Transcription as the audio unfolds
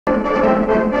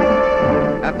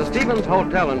Stevens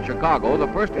Hotel in Chicago,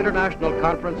 the first international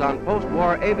conference on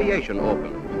post-war aviation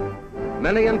opened.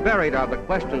 Many and varied are the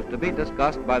questions to be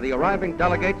discussed by the arriving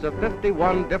delegates of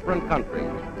 51 different countries.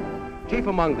 Chief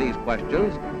among these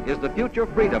questions is the future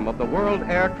freedom of the world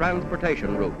air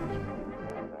transportation routes.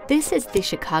 This is the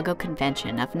Chicago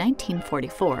Convention of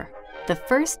 1944, the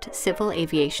first civil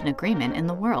aviation agreement in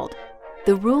the world.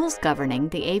 The rules governing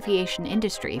the aviation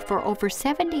industry for over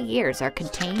 70 years are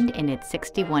contained in its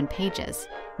 61 pages,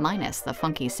 minus the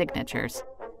funky signatures.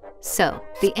 So,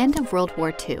 the end of World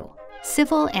War II,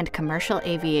 civil and commercial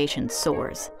aviation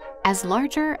soars, as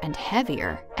larger and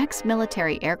heavier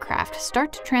ex-military aircraft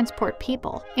start to transport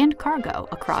people and cargo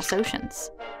across oceans.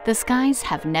 The skies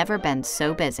have never been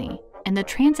so busy, and the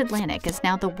transatlantic is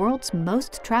now the world's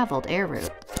most traveled air route.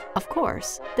 Of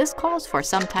course, this calls for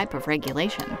some type of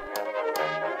regulation.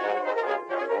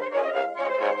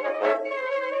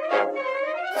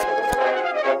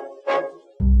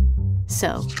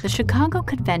 So, the Chicago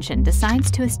Convention decides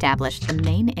to establish the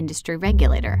main industry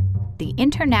regulator, the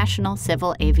International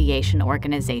Civil Aviation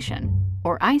Organization,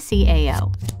 or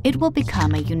ICAO. It will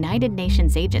become a United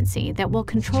Nations agency that will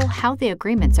control how the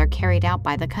agreements are carried out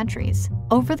by the countries.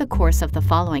 Over the course of the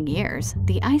following years,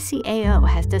 the ICAO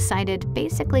has decided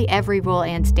basically every rule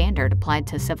and standard applied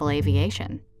to civil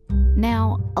aviation.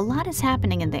 Now, a lot is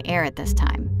happening in the air at this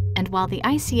time, and while the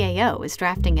ICAO is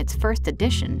drafting its first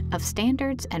edition of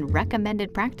standards and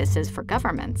recommended practices for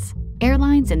governments,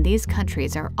 airlines in these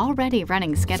countries are already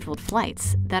running scheduled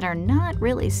flights that are not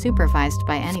really supervised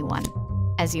by anyone.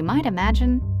 As you might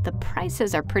imagine, the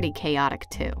prices are pretty chaotic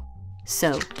too.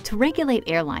 So, to regulate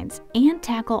airlines and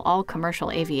tackle all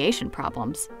commercial aviation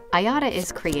problems, IATA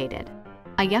is created.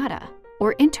 IATA,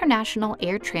 or International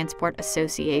Air Transport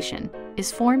Association,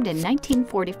 is formed in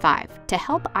 1945 to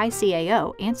help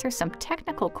ICAO answer some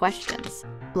technical questions,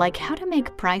 like how to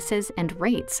make prices and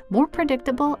rates more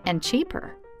predictable and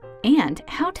cheaper, and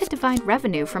how to divide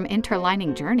revenue from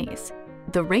interlining journeys.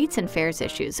 The rates and fares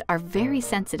issues are very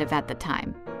sensitive at the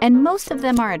time, and most of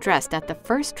them are addressed at the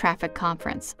first traffic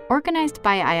conference, organized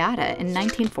by IATA in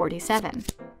 1947.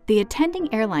 The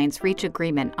attending airlines reach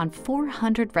agreement on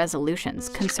 400 resolutions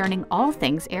concerning all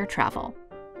things air travel: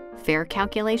 fare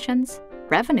calculations,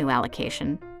 revenue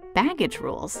allocation, baggage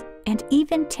rules, and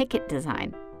even ticket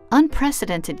design.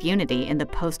 Unprecedented unity in the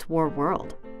post-war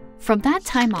world. From that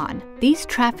time on, these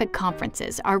traffic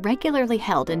conferences are regularly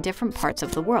held in different parts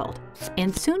of the world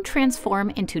and soon transform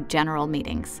into general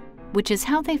meetings, which is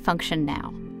how they function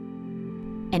now.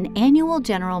 An annual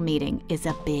general meeting is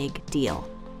a big deal.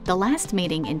 The last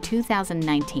meeting in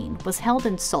 2019 was held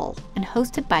in Seoul and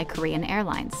hosted by Korean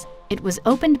Airlines. It was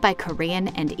opened by Korean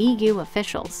and EU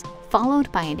officials,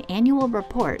 followed by an annual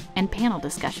report and panel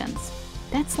discussions.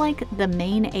 That's like the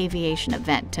main aviation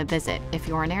event to visit if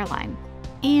you're an airline.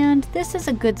 And this is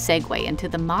a good segue into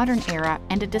the modern era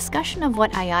and a discussion of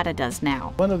what IATA does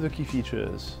now. One of the key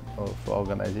features of our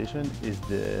organization is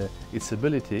its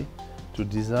ability to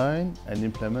design and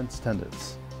implement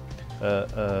standards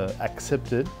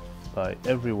accepted by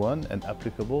everyone and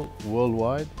applicable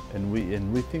worldwide, and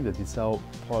we think that it's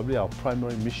probably our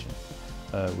primary mission.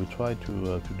 We try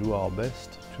to do our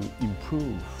best to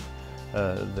improve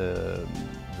the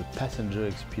passenger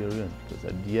experience, because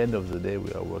at the end of the day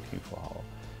we are working for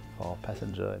our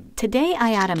passenger. Today,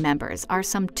 IATA members are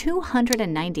some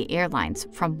 290 airlines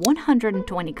from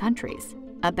 120 countries,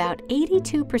 about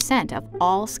 82% of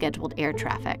all scheduled air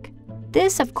traffic.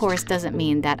 This, of course, doesn't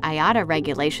mean that IATA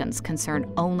regulations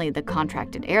concern only the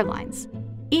contracted airlines.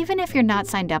 Even if you're not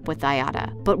signed up with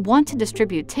IATA, but want to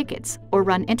distribute tickets or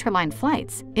run interline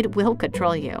flights, it will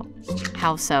control you.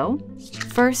 How so?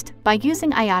 First, by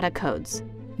using IATA codes,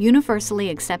 universally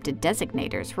accepted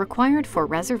designators required for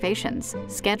reservations,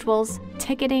 schedules,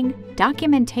 ticketing,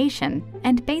 documentation,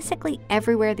 and basically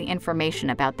everywhere the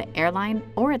information about the airline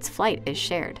or its flight is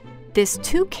shared. This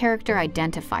two-character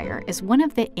identifier is one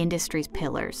of the industry's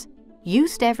pillars,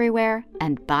 used everywhere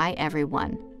and by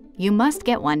everyone. You must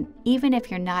get one even if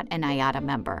you're not an IATA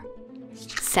member.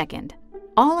 Second,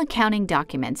 all accounting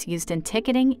documents used in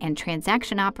ticketing and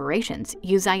transaction operations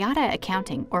use IATA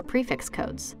accounting or prefix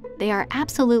codes. They are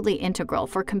absolutely integral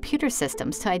for computer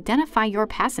systems to identify your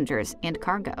passengers and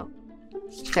cargo.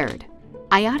 Third,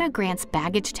 IATA grants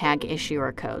baggage tag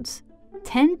issuer codes,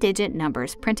 10-digit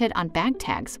numbers printed on bag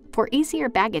tags for easier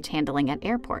baggage handling at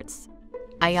airports.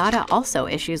 IATA also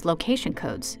issues location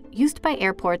codes used by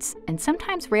airports and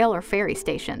sometimes rail or ferry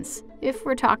stations, if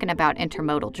we're talking about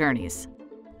intermodal journeys.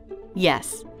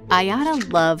 Yes,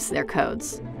 IATA loves their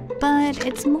codes, but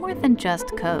it's more than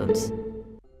just codes.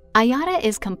 IATA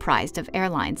is comprised of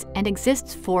airlines and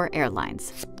exists for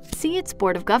airlines. See its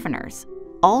Board of Governors.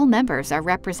 All members are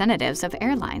representatives of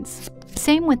airlines.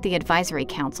 Same with the advisory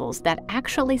councils that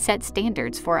actually set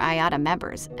standards for IATA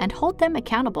members and hold them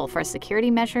accountable for security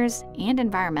measures and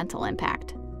environmental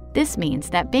impact. This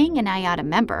means that being an IATA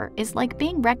member is like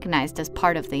being recognized as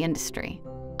part of the industry.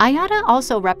 IATA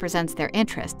also represents their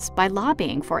interests by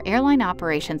lobbying for airline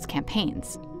operations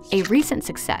campaigns. A recent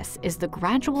success is the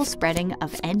gradual spreading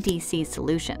of NDC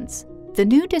solutions. The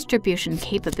new Distribution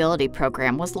Capability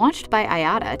Program was launched by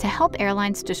IATA to help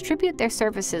airlines distribute their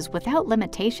services without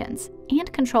limitations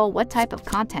and control what type of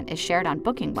content is shared on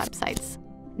booking websites.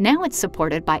 Now it's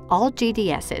supported by all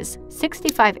GDSs,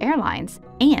 65 airlines,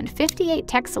 and 58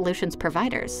 tech solutions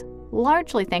providers,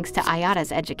 largely thanks to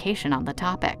IATA's education on the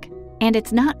topic. And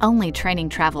it's not only training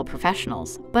travel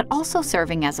professionals, but also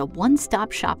serving as a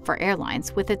one-stop shop for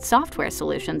airlines with its software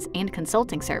solutions and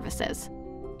consulting services.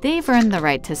 They've earned the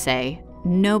right to say,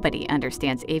 nobody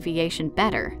understands aviation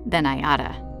better than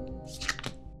IATA.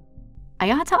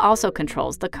 IATA also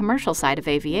controls the commercial side of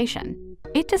aviation.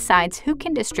 It decides who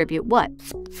can distribute what.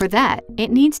 For that,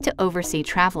 it needs to oversee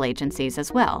travel agencies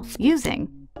as well, using,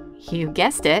 you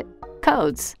guessed it,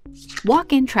 codes.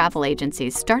 Walk-in travel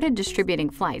agencies started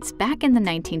distributing flights back in the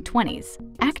 1920s,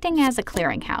 acting as a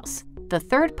clearinghouse, the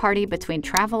third party between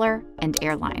traveler and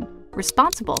airline,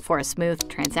 responsible for a smooth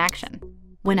transaction.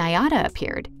 When IATA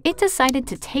appeared, it decided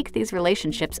to take these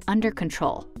relationships under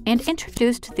control and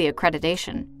introduced the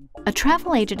accreditation. A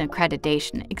travel agent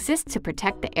accreditation exists to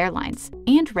protect the airlines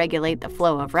and regulate the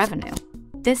flow of revenue.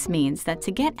 This means that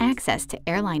to get access to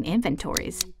airline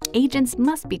inventories, agents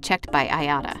must be checked by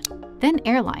IATA. Then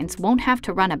airlines won't have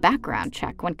to run a background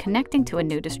check when connecting to a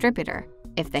new distributor.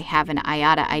 If they have an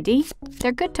IATA ID,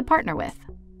 they're good to partner with.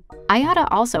 IATA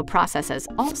also processes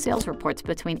all sales reports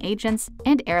between agents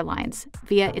and airlines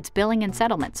via its billing and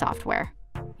settlement software.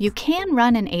 You can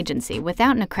run an agency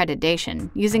without an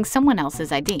accreditation using someone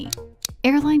else's ID.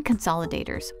 Airline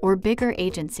consolidators or bigger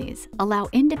agencies allow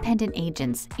independent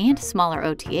agents and smaller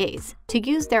OTAs to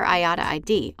use their IATA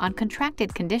ID on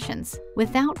contracted conditions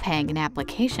without paying an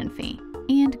application fee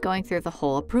and going through the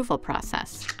whole approval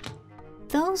process.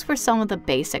 Those were some of the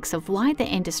basics of why the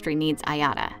industry needs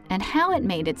IATA and how it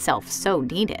made itself so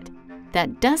needed.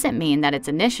 That doesn't mean that its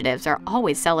initiatives are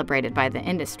always celebrated by the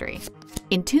industry.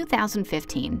 In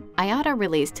 2015, IATA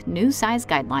released new size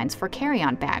guidelines for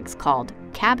carry-on bags called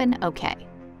Cabin OK.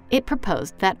 It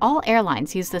proposed that all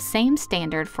airlines use the same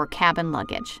standard for cabin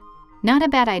luggage. Not a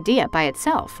bad idea by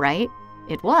itself, right?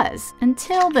 It was,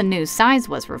 until the new size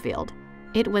was revealed.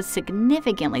 It was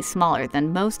significantly smaller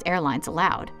than most airlines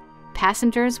allowed.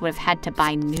 Passengers would have had to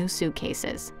buy new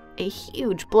suitcases, a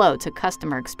huge blow to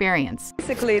customer experience.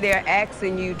 Basically, they're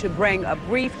asking you to bring a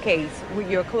briefcase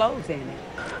with your clothes in it.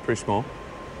 Pretty small.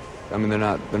 I mean, they're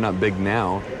not big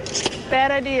now.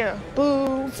 Bad idea.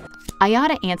 Boo.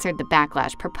 IATA answered the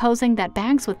backlash, proposing that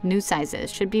bags with new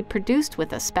sizes should be produced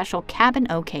with a special Cabin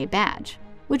OK badge,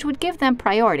 which would give them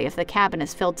priority if the cabin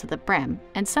is filled to the brim,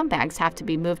 and some bags have to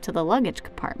be moved to the luggage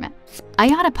compartment.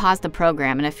 IATA paused the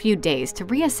program in a few days to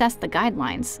reassess the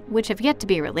guidelines, which have yet to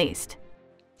be released.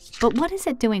 But what is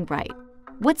it doing right?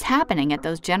 What's happening at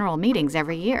those general meetings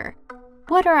every year?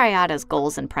 What are IATA's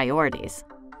goals and priorities?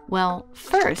 Well,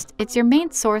 first, it's your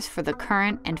main source for the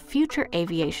current and future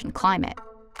aviation climate.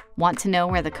 Want to know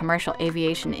where the commercial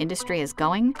aviation industry is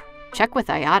going? Check with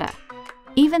IATA.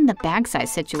 Even the bag size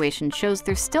situation shows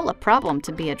there's still a problem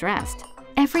to be addressed.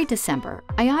 Every December,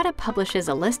 IATA publishes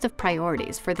a list of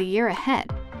priorities for the year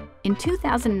ahead. In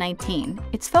 2019,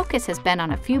 its focus has been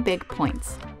on a few big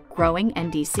points: growing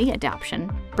NDC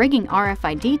adoption, bringing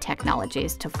RFID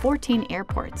technologies to 14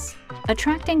 airports,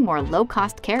 attracting more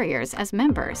low-cost carriers as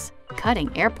members,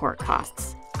 cutting airport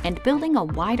costs, and building a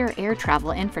wider air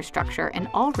travel infrastructure in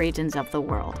all regions of the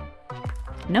world.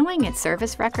 Knowing its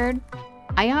service record,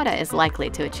 IATA is likely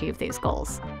to achieve these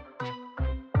goals.